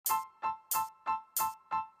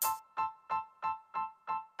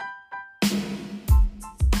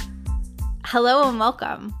Hello and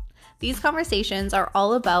welcome. These conversations are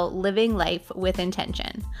all about living life with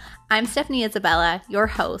intention. I'm Stephanie Isabella, your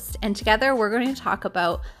host, and together we're going to talk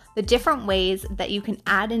about the different ways that you can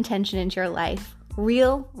add intention into your life,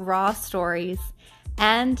 real, raw stories,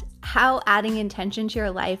 and how adding intention to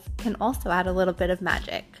your life can also add a little bit of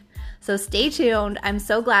magic. So stay tuned. I'm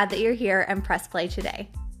so glad that you're here and press play today.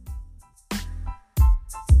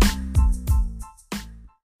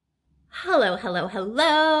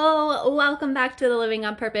 Hello. Welcome back to the Living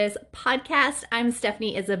on Purpose podcast. I'm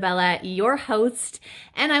Stephanie Isabella, your host,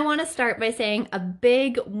 and I want to start by saying a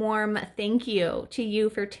big, warm thank you to you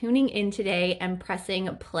for tuning in today and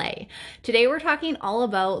pressing play. Today, we're talking all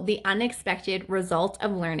about the unexpected result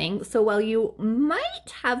of learning. So while you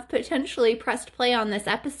might have potentially pressed play on this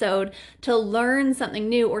episode to learn something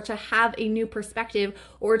new or to have a new perspective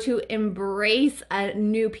or to embrace a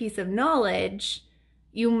new piece of knowledge,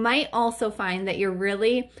 you might also find that you're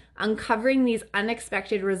really uncovering these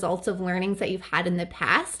unexpected results of learnings that you've had in the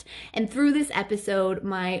past. And through this episode,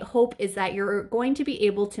 my hope is that you're going to be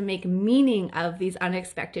able to make meaning of these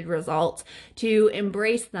unexpected results, to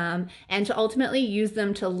embrace them, and to ultimately use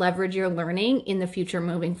them to leverage your learning in the future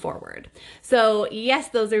moving forward. So yes,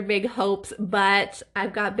 those are big hopes, but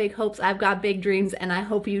I've got big hopes, I've got big dreams, and I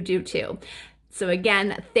hope you do too. So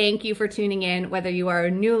again, thank you for tuning in, whether you are a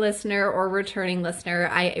new listener or returning listener.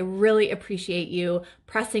 I really appreciate you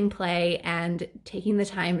pressing play and taking the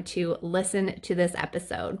time to listen to this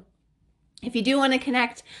episode. If you do want to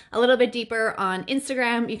connect a little bit deeper on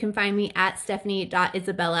Instagram, you can find me at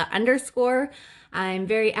stephanie.isabella_. I'm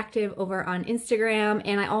very active over on Instagram,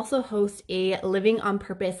 and I also host a Living on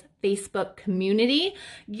Purpose Facebook community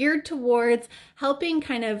geared towards helping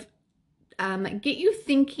kind of get you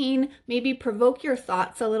thinking, maybe provoke your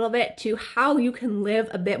thoughts a little bit to how you can live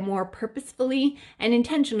a bit more purposefully and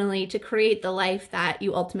intentionally to create the life that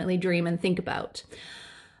you ultimately dream and think about.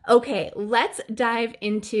 Okay, let's dive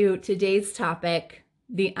into today's topic,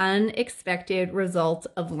 the unexpected result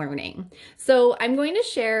of learning. So I'm going to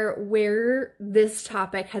share where this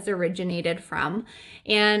topic has originated from,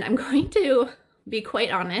 and I'm going to be quite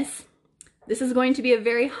honest. This is going to be a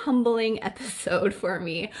very humbling episode for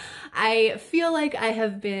me. I feel like I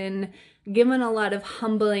have been given a lot of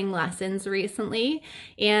humbling lessons recently,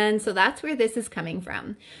 and so that's where this is coming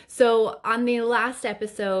from. So on the last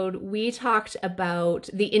episode, we talked about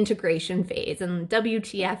the integration phase, and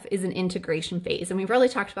WTF is an integration phase, and we've really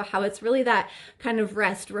talked about how it's really that kind of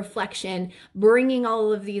rest, reflection, bringing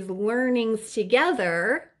all of these learnings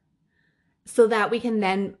together so that we can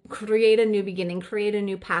then create a new beginning, create a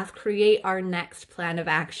new path, create our next plan of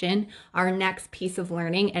action, our next piece of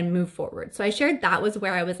learning, and move forward. So I shared that was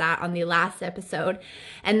where I was at on the last episode,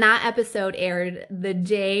 and that episode aired the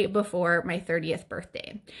day before my 30th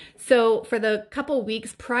birthday. So for the couple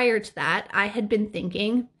weeks prior to that, I had been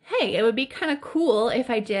thinking, hey, it would be kind of cool if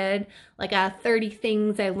I did like a 30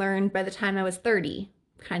 things I learned by the time I was 30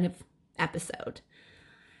 kind of episode.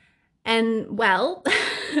 And well,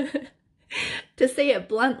 to say it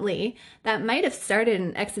bluntly, that might have started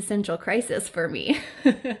an existential crisis for me.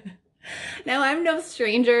 Now, I'm no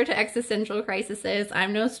stranger to existential crises.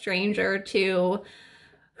 I'm no stranger to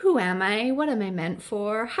who am I? What am I meant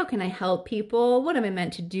for? How can I help people? What am I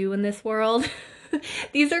meant to do in this world?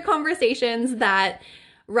 These are conversations that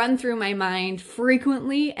run through my mind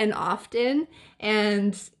frequently and often,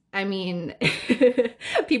 and I mean,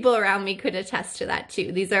 people around me could attest to that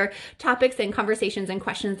too. These are topics and conversations and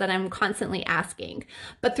questions that I'm constantly asking.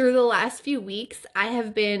 But through the last few weeks, I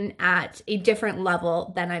have been at a different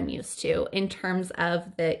level than I'm used to in terms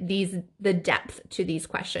of the depth to these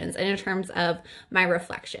questions and in terms of my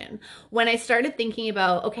reflection. When I started thinking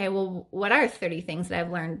about, okay, well, what are 30 things that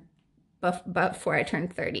I've learned before I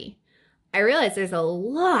turned 30? I realized there's a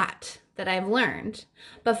lot that I've learned,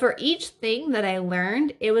 but for each thing that I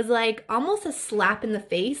learned, it was like almost a slap in the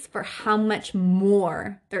face for how much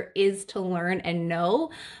more there is to learn and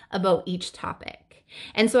know about each topic.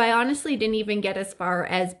 And so I honestly didn't even get as far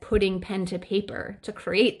as putting pen to paper to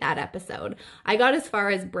create that episode. I got as far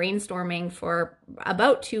as brainstorming for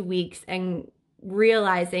about 2 weeks and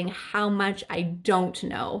realizing how much I don't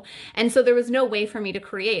know. And so there was no way for me to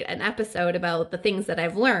create an episode about the things that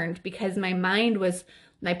I've learned because my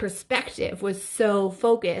perspective was so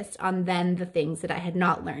focused on then the things that I had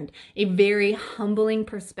not learned. A very humbling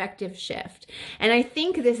perspective shift. And I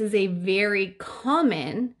think this is a very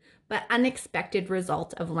common but unexpected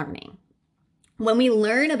result of learning. When we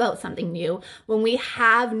learn about something new, when we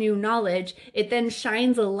have new knowledge, it then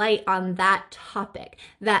shines a light on that topic,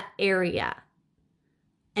 that area.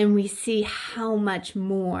 And we see how much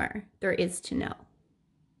more there is to know.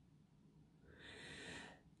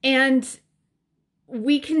 And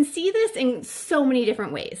we can see this in so many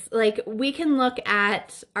different ways. Like, we can look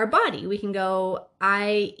at our body. We can go,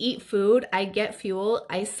 I eat food, I get fuel,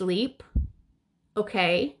 I sleep.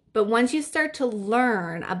 Okay. But once you start to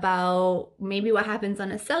learn about maybe what happens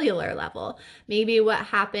on a cellular level, maybe what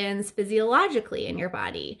happens physiologically in your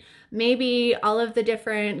body, maybe all of the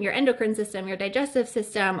different, your endocrine system, your digestive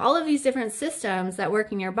system, all of these different systems that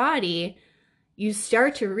work in your body, you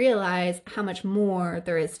start to realize how much more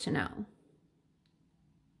there is to know.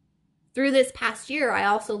 Through this past year, I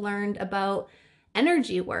also learned about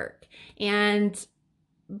energy work. And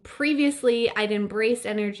previously, I'd embraced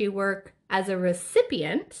energy work as a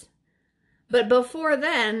recipient, but before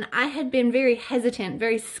then, I had been very hesitant,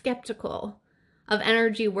 very skeptical of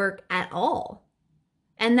energy work at all.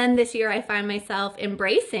 And then this year, I find myself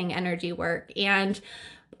embracing energy work and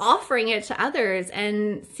offering it to others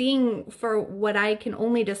and seeing for what I can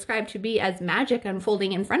only describe to be as magic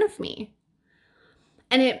unfolding in front of me.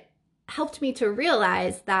 And it helped me to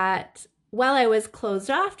realize that while I was closed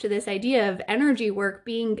off to this idea of energy work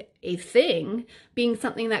being a thing, being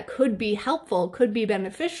something that could be helpful, could be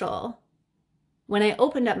beneficial, when I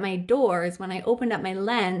opened up my doors, when I opened up my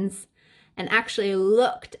lens and actually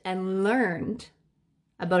looked and learned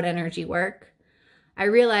about energy work, I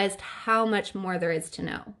realized how much more there is to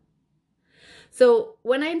know. So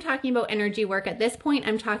when I'm talking about energy work at this point,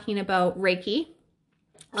 I'm talking about Reiki.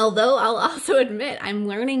 Although I'll also admit I'm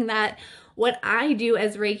learning that what I do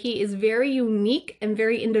as Reiki is very unique and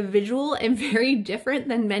very individual and very different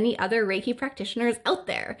than many other Reiki practitioners out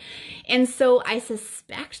there. And so I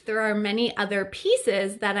suspect there are many other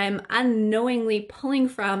pieces that I'm unknowingly pulling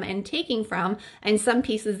from and taking from, and some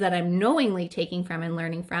pieces that I'm knowingly taking from and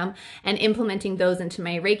learning from, and implementing those into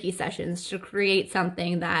my Reiki sessions to create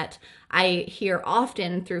something that I hear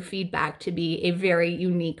often through feedback to be a very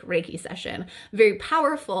unique Reiki session. Very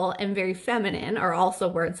powerful and very feminine are also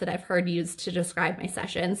words that I've heard used to describe my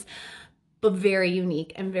sessions, but very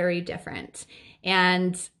unique and very different.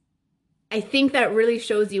 And I think that really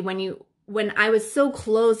shows you when I was so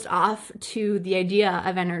closed off to the idea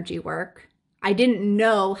of energy work, I didn't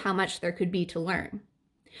know how much there could be to learn.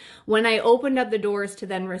 When I opened up the doors to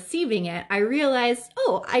then receiving it, I realized,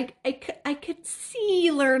 oh, I could see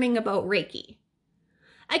learning about Reiki.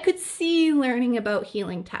 I could see learning about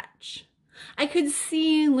healing touch. I could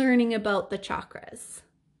see learning about the chakras.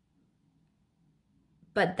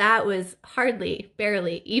 But that was hardly,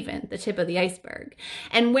 barely even the tip of the iceberg.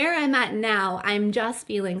 And where I'm at now, I'm just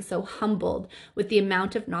feeling so humbled with the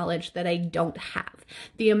amount of knowledge that I don't have,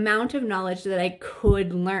 the amount of knowledge that I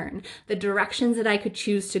could learn, the directions that I could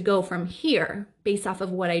choose to go from here based off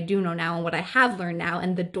of what I do know now and what I have learned now,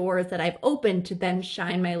 and the doors that I've opened to then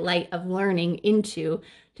shine my light of learning into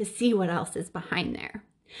to see what else is behind there.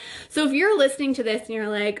 So if you're listening to this and you're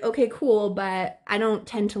like, okay, cool, but I don't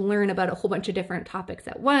tend to learn about a whole bunch of different topics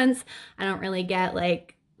at once. I don't really get,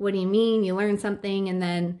 like, what do you mean? You learn something and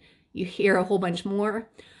then you hear a whole bunch more.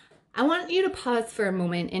 I want you to pause for a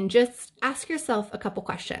moment and just ask yourself a couple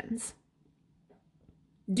questions.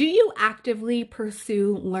 Do you actively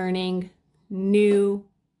pursue learning new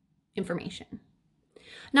information?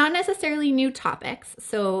 Not necessarily new topics.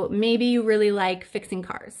 So maybe you really like fixing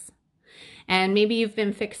cars. And maybe you've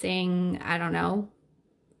been fixing, I don't know,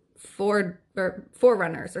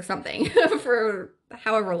 Forerunners or something for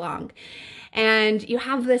however long. And you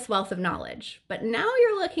have this wealth of knowledge. But now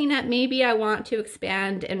you're looking at, maybe I want to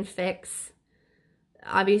expand and fix.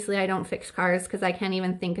 Obviously, I don't fix cars because I can't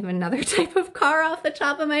even think of another type of car off the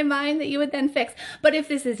top of my mind that you would then fix. But if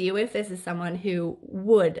this is you, if this is someone who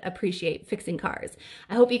would appreciate fixing cars,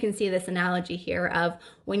 I hope you can see this analogy here of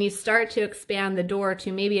when you start to expand the door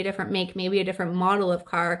to maybe a different make, maybe a different model of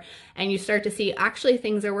car, and you start to see actually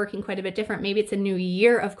things are working quite a bit different. Maybe it's a new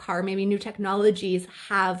year of car, maybe new technologies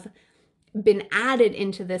have been added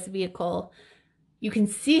into this vehicle. You can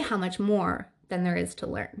see how much more than there is to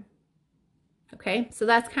learn. Okay, so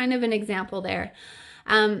that's kind of an example there.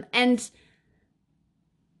 And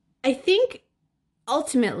I think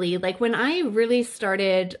ultimately, like when I really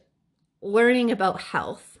started learning about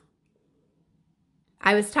health,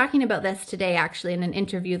 I was talking about this today actually in an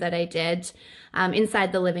interview that I did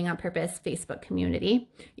inside the Living on Purpose Facebook community.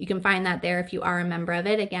 You can find that there if you are a member of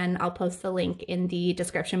it. Again, I'll post the link in the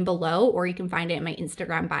description below, or you can find it in my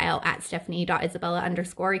Instagram bio at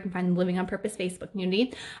stephanie.isabella_. You can find the Living on Purpose Facebook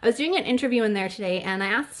community. I was doing an interview in there today, and I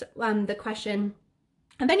asked the question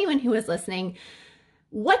of anyone who is listening,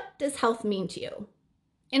 what does health mean to you?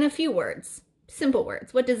 In a few words. Simple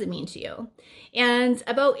words. What does it mean to you? And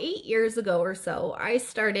about 8 years ago or so, I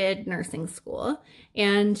started nursing school.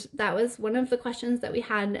 And that was one of the questions that we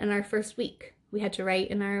had in our first week. We had to write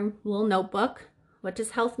in our little notebook, What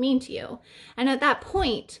does health mean to you? And at that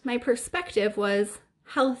point, my perspective was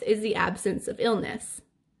health is the absence of illness.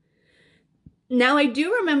 Now, I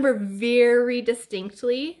do remember very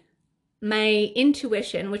distinctly my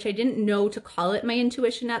intuition, which I didn't know to call it my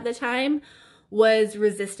intuition at the time, was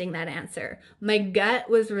resisting that answer. My gut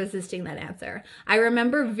was resisting that answer. I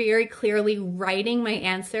remember very clearly writing my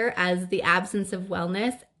answer as the absence of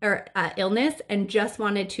wellness or illness and just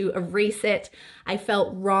wanted to erase it. I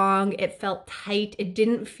felt wrong. It felt tight. It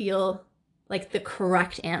didn't feel like the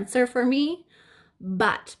correct answer for me.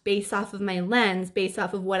 But based off of my lens, based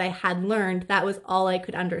off of what I had learned, that was all I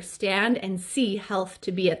could understand and see health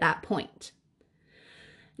to be at that point.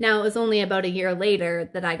 Now, it was only about a year later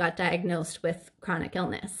that I got diagnosed with chronic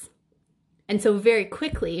illness. And so very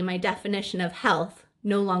quickly, my definition of health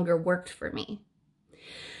no longer worked for me.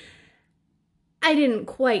 I didn't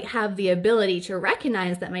quite have the ability to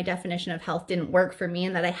recognize that my definition of health didn't work for me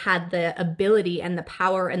and that I had the ability and the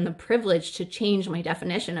power and the privilege to change my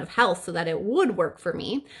definition of health so that it would work for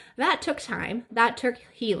me. That took time, that took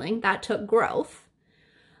healing, that took growth.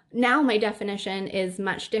 Now my definition is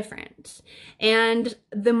much different. And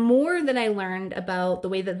the more that I learned about the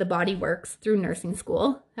way that the body works through nursing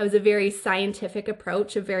school, that was a very scientific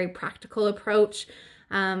approach, a very practical approach,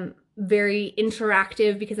 very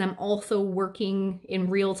interactive because I'm also working in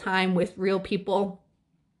real time with real people,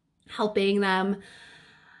 helping them.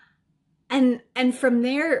 And from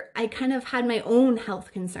there, I kind of had my own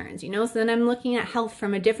health concerns, so then I'm looking at health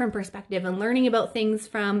from a different perspective and learning about things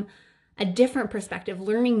from a different perspective,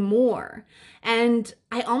 learning more. And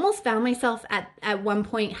I almost found myself at one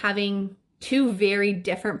point having two very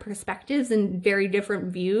different perspectives and very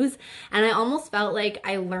different views. And I almost felt like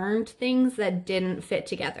I learned things that didn't fit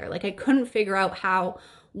together. Like I couldn't figure out how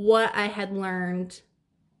what I had learned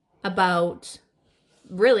about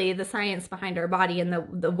really the science behind our body and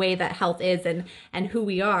the way that health is and who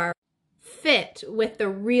we are fit with the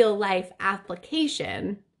real life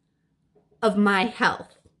application of my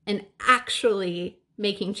health and actually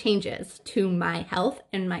making changes to my health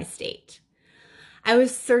and my state. I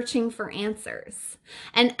was searching for answers.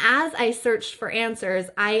 And as I searched for answers,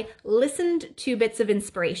 I listened to bits of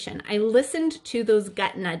inspiration. I listened to those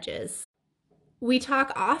gut nudges. We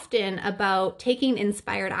talk often about taking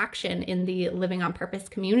inspired action in the Living on Purpose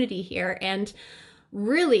community here. And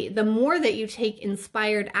really, the more that you take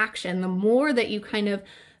inspired action, the more that you kind of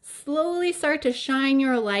slowly start to shine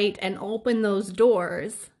your light and open those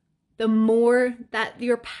doors, the more that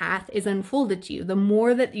your path is unfolded to you, the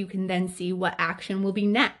more that you can then see what action will be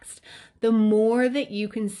next, the more that you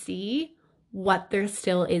can see what there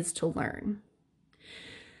still is to learn.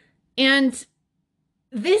 And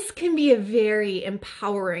this can be a very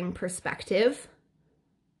empowering perspective.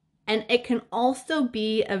 And it can also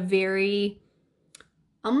be a very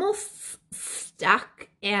almost stuck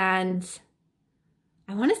and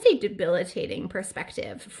I want to say debilitating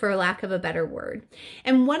perspective, for lack of a better word.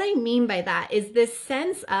 And what I mean by that is this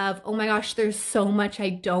sense of, oh my gosh, there's so much I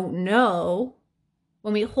don't know.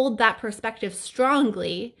 When we hold that perspective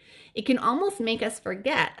strongly, it can almost make us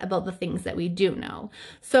forget about the things that we do know.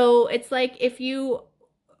 So it's like if you,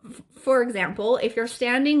 for example, if you're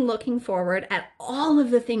standing looking forward at all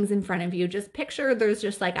of the things in front of you, just picture there's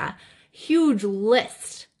just like a huge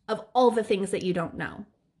list of all the things that you don't know.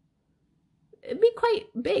 It'd be quite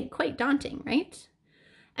big, quite daunting, right?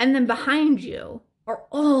 And then behind you are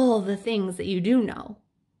all the things that you do know.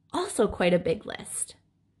 Also quite a big list.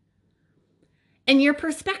 And your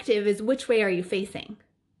perspective is, which way are you facing?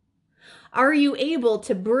 Are you able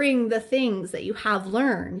to bring the things that you have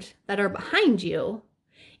learned that are behind you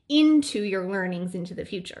into your learnings into the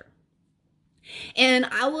future? And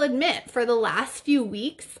I will admit, for the last few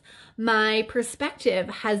weeks, my perspective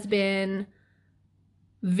has been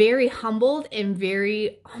very humbled and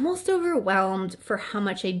very almost overwhelmed for how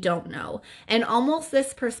much I don't know. And almost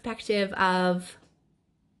this perspective of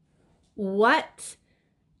what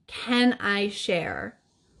can I share?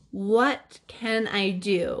 What can I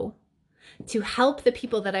do to help the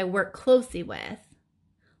people that I work closely with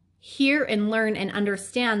hear and learn and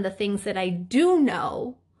understand the things that I do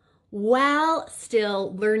know while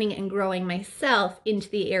still learning and growing myself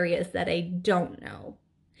into the areas that I don't know?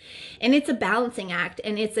 And it's a balancing act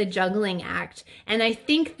and it's a juggling act. And I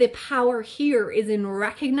think the power here is in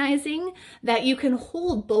recognizing that you can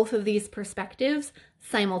hold both of these perspectives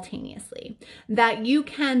simultaneously, that you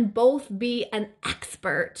can both be an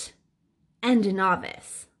expert and a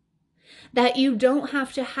novice, that you don't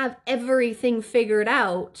have to have everything figured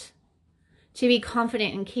out to be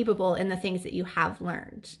confident and capable in the things that you have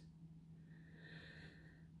learned.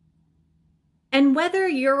 And whether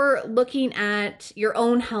you're looking at your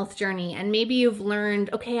own health journey and maybe you've learned,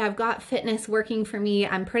 okay, I've got fitness working for me,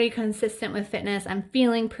 I'm pretty consistent with fitness, I'm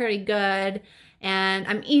feeling pretty good, and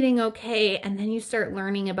I'm eating okay, and then you start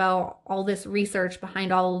learning about all this research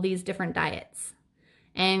behind all of these different diets,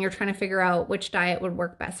 and you're trying to figure out which diet would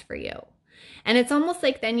work best for you. And it's almost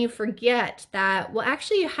like then you forget that, well,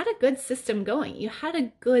 actually, you had a good system going. You had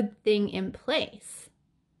a good thing in place.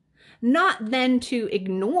 Not then to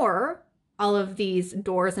ignore all of these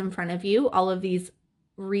doors in front of you, all of these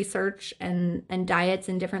research and diets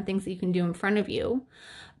and different things that you can do in front of you,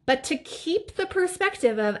 but to keep the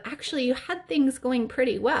perspective of actually you had things going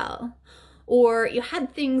pretty well, or you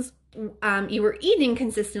had things, you were eating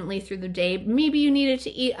consistently through the day. Maybe you needed to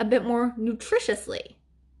eat a bit more nutritiously.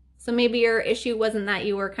 So maybe your issue wasn't that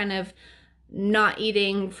you were kind of not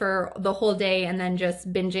eating for the whole day and then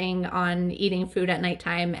just binging on eating food at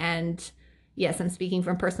nighttime. And yes, I'm speaking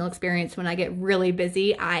from personal experience. When I get really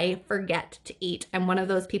busy, I forget to eat. I'm one of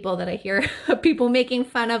those people that I hear people making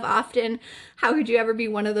fun of often. How could you ever be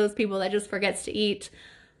one of those people that just forgets to eat?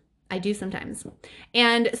 I do sometimes.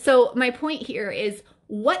 And so my point here is,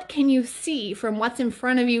 what can you see from what's in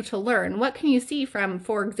front of you to learn? What can you see from,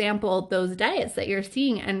 for example, those diets that you're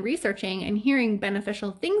seeing and researching and hearing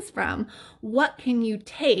beneficial things from? What can you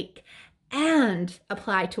take and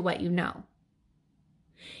apply to what you know?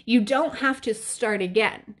 You don't have to start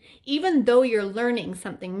again. Even though you're learning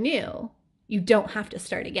something new, you don't have to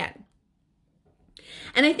start again.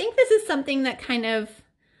 And I think this is something that kind of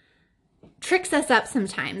tricks us up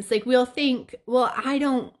sometimes. Like, we'll think, well, I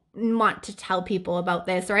don't want to tell people about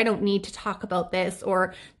this, or I don't need to talk about this,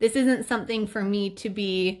 or this isn't something for me to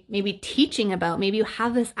be maybe teaching about. Maybe you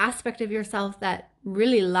have this aspect of yourself that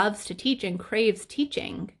really loves to teach and craves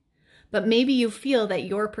teaching, but maybe you feel that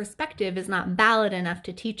your perspective is not valid enough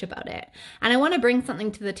to teach about it. And I want to bring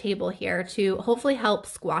something to the table here to hopefully help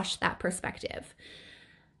squash that perspective.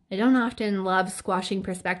 I don't often love squashing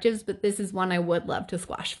perspectives, but this is one I would love to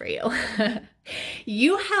squash for you.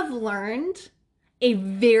 You have learned a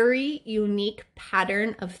very unique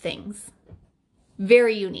pattern of things.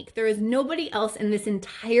 Very unique. There is nobody else in this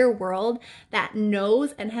entire world that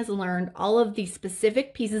knows and has learned all of these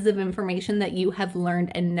specific pieces of information that you have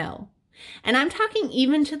learned and know. And I'm talking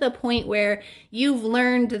even to the point where you've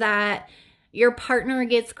learned that your partner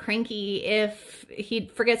gets cranky if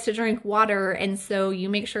he forgets to drink water, and so you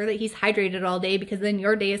make sure that he's hydrated all day because then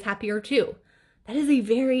your day is happier too. That is a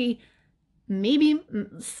very maybe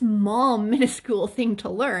small, minuscule thing to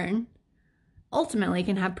learn. Ultimately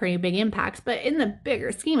can have pretty big impacts, but in the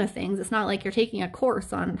bigger scheme of things, it's not like you're taking a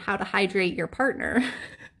course on how to hydrate your partner.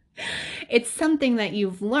 It's something that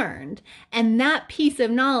you've learned, and that piece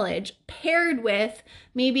of knowledge paired with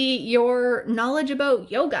maybe your knowledge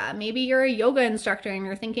about yoga. Maybe you're a yoga instructor and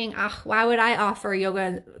you're thinking, why would I offer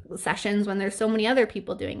yoga sessions when there's so many other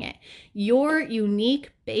people doing it? Your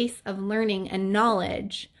unique base of learning and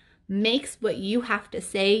knowledge makes what you have to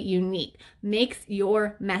say unique, makes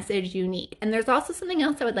your message unique. And there's also something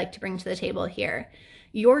else I would like to bring to the table here.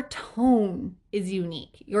 Your tone is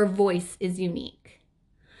unique. Your voice is unique.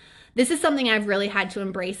 This is something I've really had to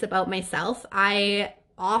embrace about myself. I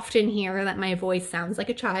often hear that my voice sounds like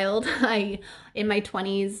a child. In my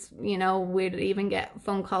 20s, would even get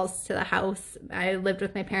phone calls to the house. I lived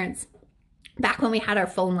with my parents back when we had our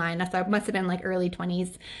phone line. So I must have been like early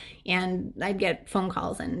 20s, and I'd get phone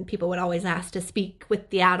calls and people would always ask to speak with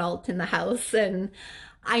the adult in the house. And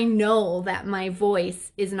I know that my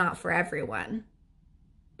voice is not for everyone,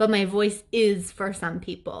 but my voice is for some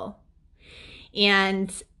people.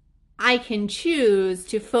 And I can choose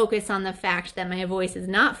to focus on the fact that my voice is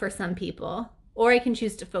not for some people, or I can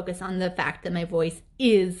choose to focus on the fact that my voice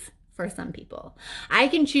is for some people. I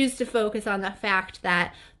can choose to focus on the fact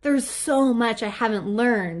that there's so much I haven't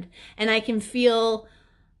learned, and I can feel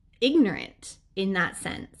ignorant in that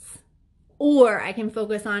sense. Or I can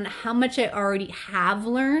focus on how much I already have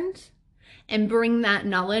learned and bring that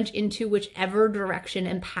knowledge into whichever direction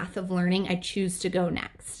and path of learning I choose to go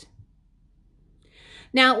next.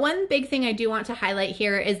 Now, one big thing I do want to highlight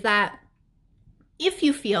here is that if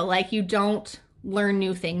you feel like you don't learn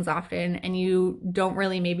new things often and you don't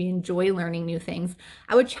really maybe enjoy learning new things,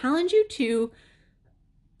 I would challenge you to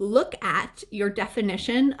look at your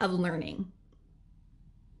definition of learning.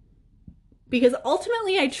 Because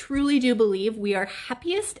ultimately, I truly do believe we are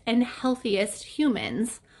happiest and healthiest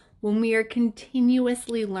humans when we are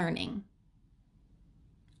continuously learning.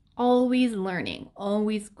 Always learning,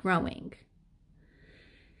 always growing.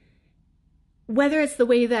 Whether it's the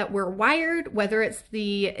way that we're wired, whether it's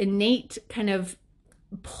the innate kind of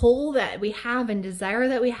pull that we have and desire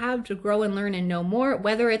that we have to grow and learn and know more,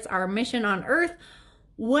 whether it's our mission on earth,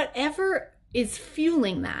 whatever is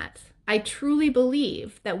fueling that, I truly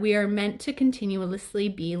believe that we are meant to continuously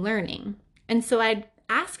be learning. And so I'd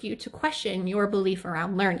ask you to question your belief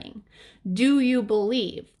around learning. Do you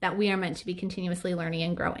believe that we are meant to be continuously learning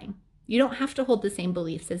and growing? You don't have to hold the same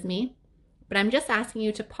beliefs as me, but I'm just asking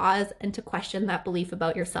you to pause and to question that belief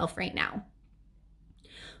about yourself right now.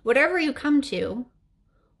 Whatever you come to,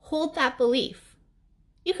 hold that belief.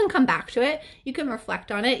 You can come back to it, you can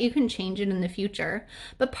reflect on it, you can change it in the future.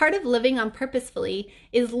 But part of living on purposefully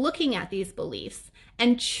is looking at these beliefs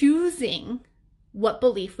and choosing what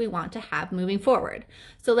belief we want to have moving forward.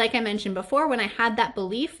 So like I mentioned before, when I had that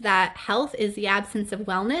belief that health is the absence of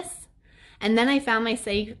wellness, and then I found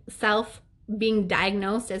myself being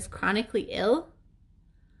diagnosed as chronically ill,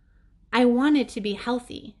 I wanted to be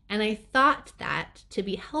healthy. And I thought that to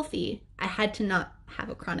be healthy, I had to not have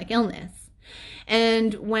a chronic illness.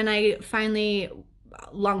 And when I finally,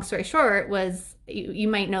 long story short, was, you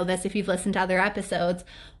might know this if you've listened to other episodes,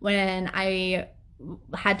 when I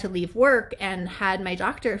had to leave work and had my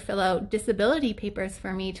doctor fill out disability papers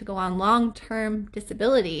for me to go on long-term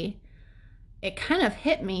disability, it kind of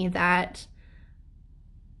hit me that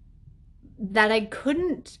I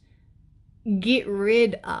couldn't get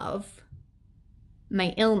rid of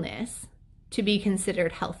my illness to be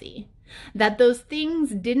considered healthy. That those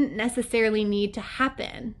things didn't necessarily need to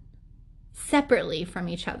happen separately from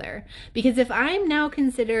each other. Because if I'm now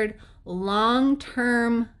considered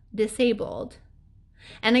long-term disabled,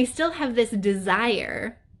 and I still have this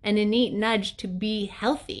desire, an innate nudge to be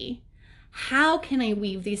healthy, how can I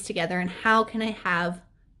weave these together and how can I have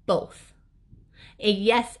both? A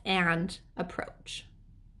yes and approach.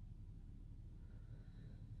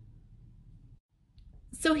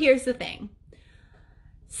 So here's the thing.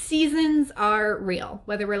 Seasons are real,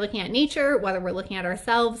 whether we're looking at nature, whether we're looking at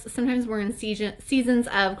ourselves. Sometimes we're in seasons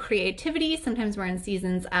of creativity. Sometimes we're in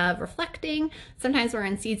seasons of reflecting. Sometimes we're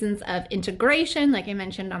in seasons of integration. Like I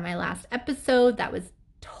mentioned on my last episode, that was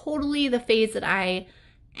totally the phase that I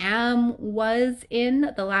was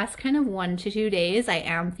in the last kind of 1 to 2 days. I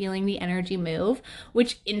am feeling the energy move,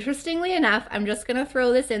 which interestingly enough, I'm just going to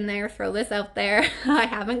throw this out there. I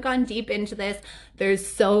haven't gone deep into this. There's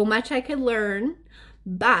so much I could learn.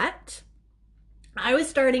 But I was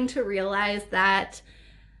starting to realize that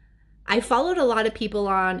I followed a lot of people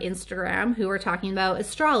on Instagram who were talking about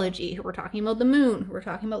astrology, who were talking about the moon, who were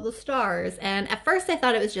talking about the stars. And at first I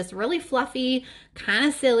thought it was just really fluffy, kind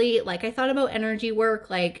of silly. Like I thought about energy work,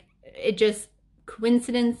 like it just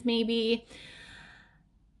coincidence maybe.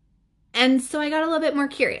 And so I got a little bit more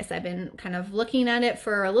curious. I've been kind of looking at it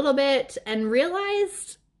for a little bit and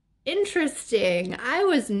realized, interesting, I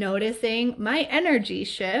was noticing my energy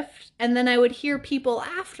shift, and then I would hear people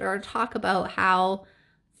after talk about how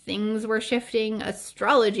things were shifting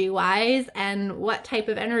astrology-wise and what type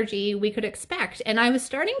of energy we could expect. And I was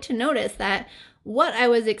starting to notice that what I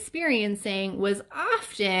was experiencing was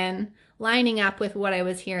often lining up with what I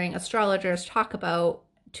was hearing astrologers talk about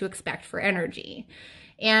to expect for energy.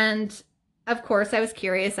 And of course, I was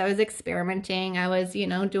curious. I was experimenting. I was,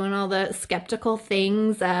 doing all the skeptical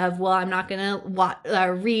things of, well, I'm not going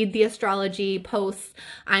to read the astrology posts.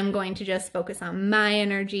 I'm going to just focus on my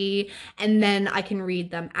energy. And then I can read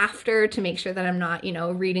them after to make sure that I'm not,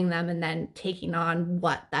 reading them and then taking on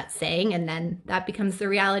what that's saying. And then that becomes the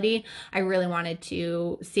reality. I really wanted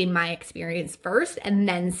to see my experience first and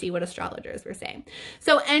then see what astrologers were saying.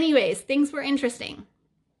 So anyways, things were interesting.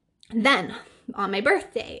 Then on my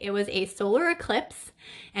birthday, it was a solar eclipse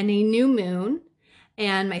and a new moon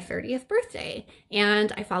and my 30th birthday.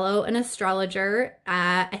 And I follow an astrologer.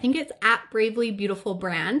 I think it's at Bravely Beautiful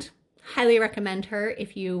Brand. Highly recommend her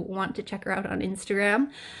if you want to check her out on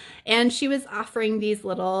Instagram. And she was offering these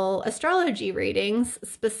little astrology readings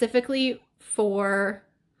specifically for,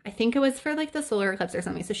 I think it was for like the solar eclipse or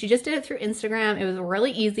something. So she just did it through Instagram. It was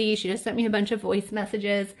really easy. She just sent me a bunch of voice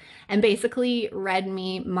messages and basically read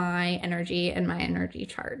me my energy and my energy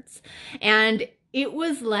charts. And it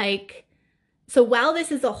was like, so while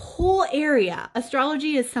this is a whole area,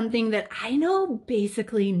 astrology is something that I know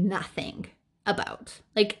basically nothing about.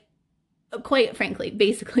 Like, quite frankly,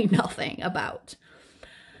 basically nothing about.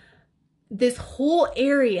 This whole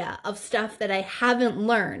area of stuff that I haven't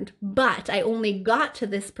learned, but I only got to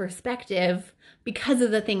this perspective because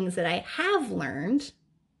of the things that I have learned.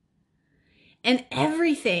 And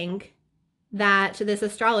everything that this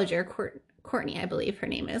astrologer, Courtney, I believe her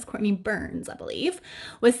name is, Courtney Burns, I believe,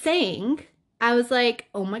 was saying, I was like,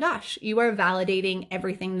 oh my gosh, you are validating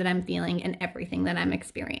everything that I'm feeling and everything that I'm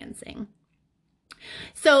experiencing.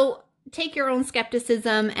 So take your own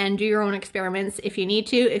skepticism and do your own experiments if you need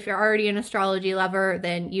to. If you're already an astrology lover,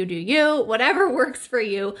 then you do you, whatever works for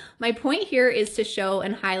you. My point here is to show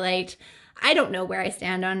and highlight, I don't know where I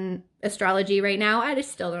stand on astrology right now. I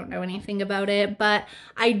just still don't know anything about it, but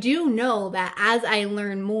I do know that as I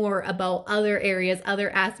learn more about other areas, other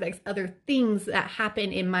aspects, other things that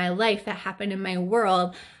happen in my life, that happen in my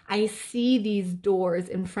world, I see these doors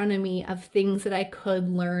in front of me of things that I could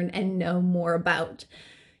learn and know more about.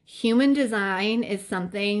 Human design is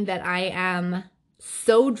something that I am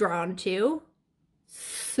so drawn to,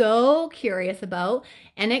 so curious about,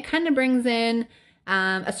 and it kind of brings in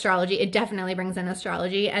astrology. It definitely brings in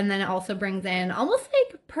astrology, and then it also brings in almost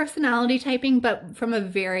like personality typing, but from a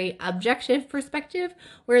very objective perspective,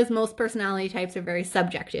 whereas most personality types are very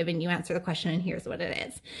subjective and you answer the question and here's what it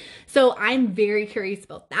is. So I'm very curious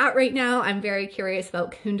about that right now. I'm very curious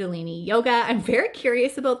about Kundalini yoga. I'm very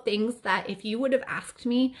curious about things that if you would have asked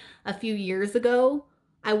me a few years ago,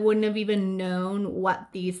 I wouldn't have even known what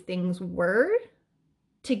these things were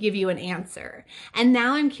to give you an answer. And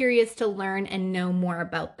now I'm curious to learn and know more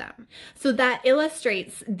about them. So that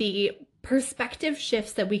illustrates the perspective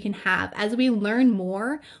shifts that we can have. As we learn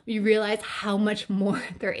more, we realize how much more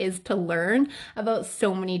there is to learn about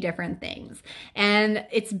so many different things. And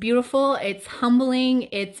it's beautiful, it's humbling,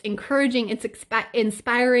 it's encouraging, it's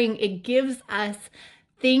inspiring. It gives us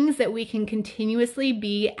things that we can continuously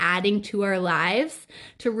be adding to our lives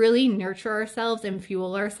to really nurture ourselves and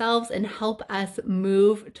fuel ourselves and help us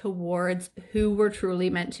move towards who we're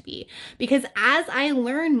truly meant to be. Because as I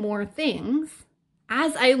learn more things,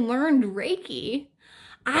 as I learned Reiki,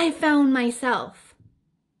 I found myself.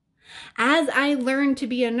 As I learned to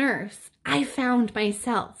be a nurse, I found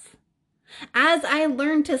myself. As I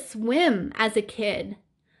learned to swim as a kid,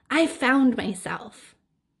 I found myself.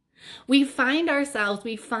 We find ourselves,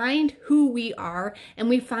 we find who we are, and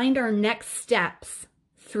we find our next steps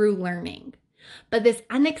through learning. But this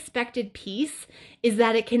unexpected piece is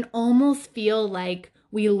that it can almost feel like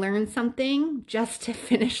we learn something just to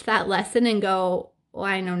finish that lesson and go, well,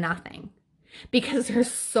 I know nothing, because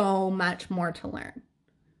there's so much more to learn.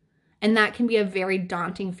 And that can be a very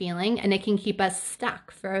daunting feeling, and it can keep us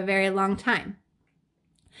stuck for a very long time.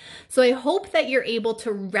 So I hope that you're able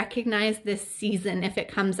to recognize this season if it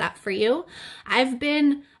comes up for you. I've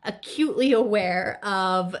been acutely aware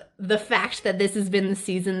of the fact that this has been the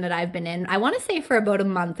season that I've been in. I want to say for about a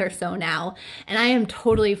month or so now, and I am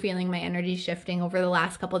totally feeling my energy shifting over the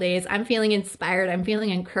last couple days. I'm feeling inspired. I'm feeling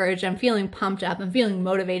encouraged. I'm feeling pumped up. I'm feeling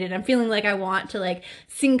motivated. I'm feeling like I want to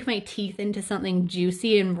sink my teeth into something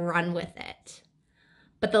juicy and run with it.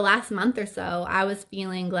 But the last month or so, I was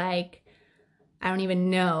feeling like I don't even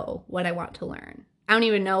know what I want to learn. I don't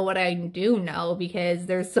even know what I do know, because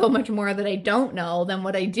there's so much more that I don't know than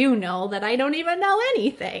what I do know that I don't even know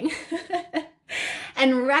anything.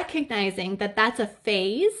 And recognizing that that's a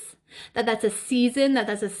phase, that that's a season, that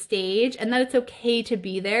that's a stage, and that it's okay to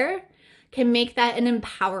be there can make that an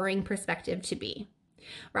empowering perspective to be.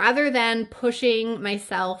 Rather than pushing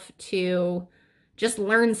myself to just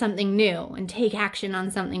learn something new and take action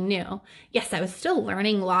on something new. Yes, I was still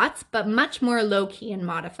learning lots, but much more low-key and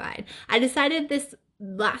modified. I decided this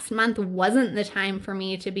last month wasn't the time for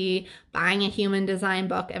me to be buying a human design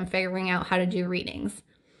book and figuring out how to do readings.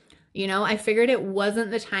 You know, I figured it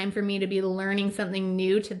wasn't the time for me to be learning something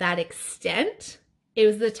new to that extent. It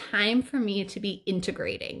was the time for me to be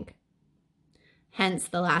integrating. Hence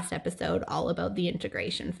the last episode all about the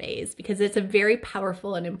integration phase, because it's a very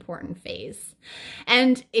powerful and important phase.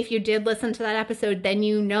 And if you did listen to that episode, then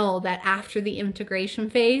you know that after the integration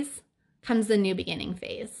phase comes the new beginning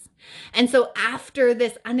phase. And so after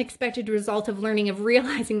this unexpected result of learning, of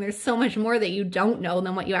realizing there's so much more that you don't know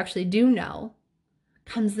than what you actually do know,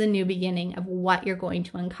 comes the new beginning of what you're going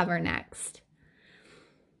to uncover next.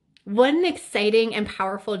 What an exciting and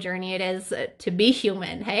powerful journey it is to be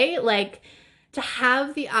human, hey? To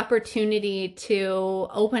have the opportunity to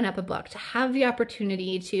open up a book, to have the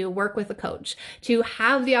opportunity to work with a coach, to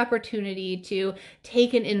have the opportunity to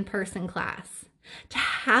take an in-person class, to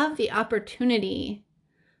have the opportunity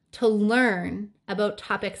to learn about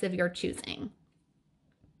topics of your choosing.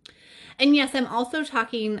 And yes, I'm also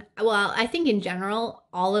talking, well, I think in general,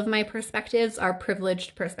 all of my perspectives are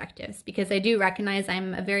privileged perspectives, because I do recognize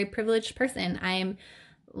I'm a very privileged person. I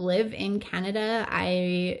live in Canada.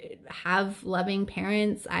 I have loving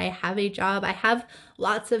parents. I have a job. I have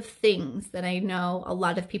lots of things that I know a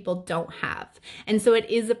lot of people don't have. And so it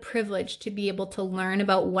is a privilege to be able to learn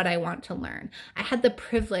about what I want to learn. I had the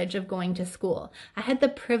privilege of going to school. I had the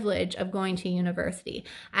privilege of going to university.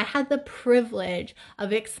 I had the privilege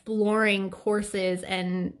of exploring courses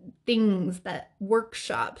and things, that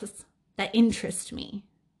workshops that interest me.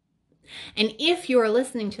 And if you are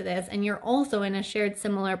listening to this and you're also in a shared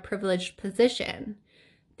similar privileged position,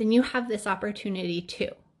 then you have this opportunity too.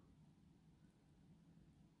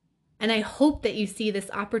 And I hope that you see this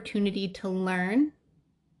opportunity to learn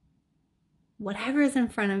whatever is in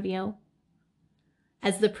front of you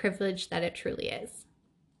as the privilege that it truly is.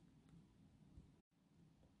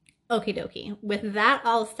 Okie dokie. With that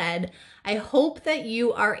all said, I hope that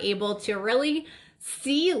you are able to really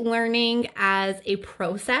see learning as a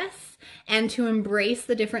process and to embrace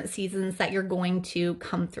the different seasons that you're going to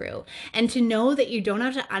come through, and to know that you don't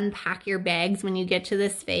have to unpack your bags when you get to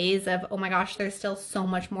this phase of, oh my gosh, there's still so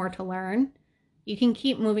much more to learn. You can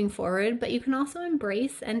keep moving forward, but you can also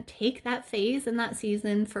embrace and take that phase and that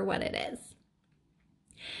season for what it is.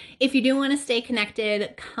 If you do want to stay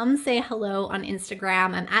connected, come say hello on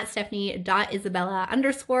Instagram. I'm at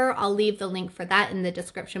Stephanie.Isabella_. I'll leave the link for that in the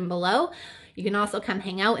description below. You can also come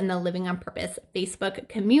hang out in the Living on Purpose Facebook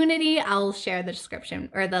community. I'll share the description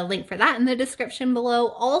or the link for that in the description below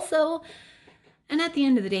also. And at the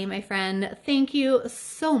end of the day, my friend, thank you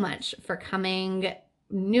so much for coming.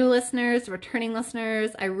 New listeners, returning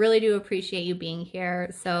listeners, I really do appreciate you being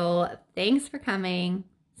here. So thanks for coming.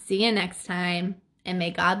 See you next time. And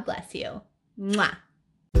may God bless you. Mwah.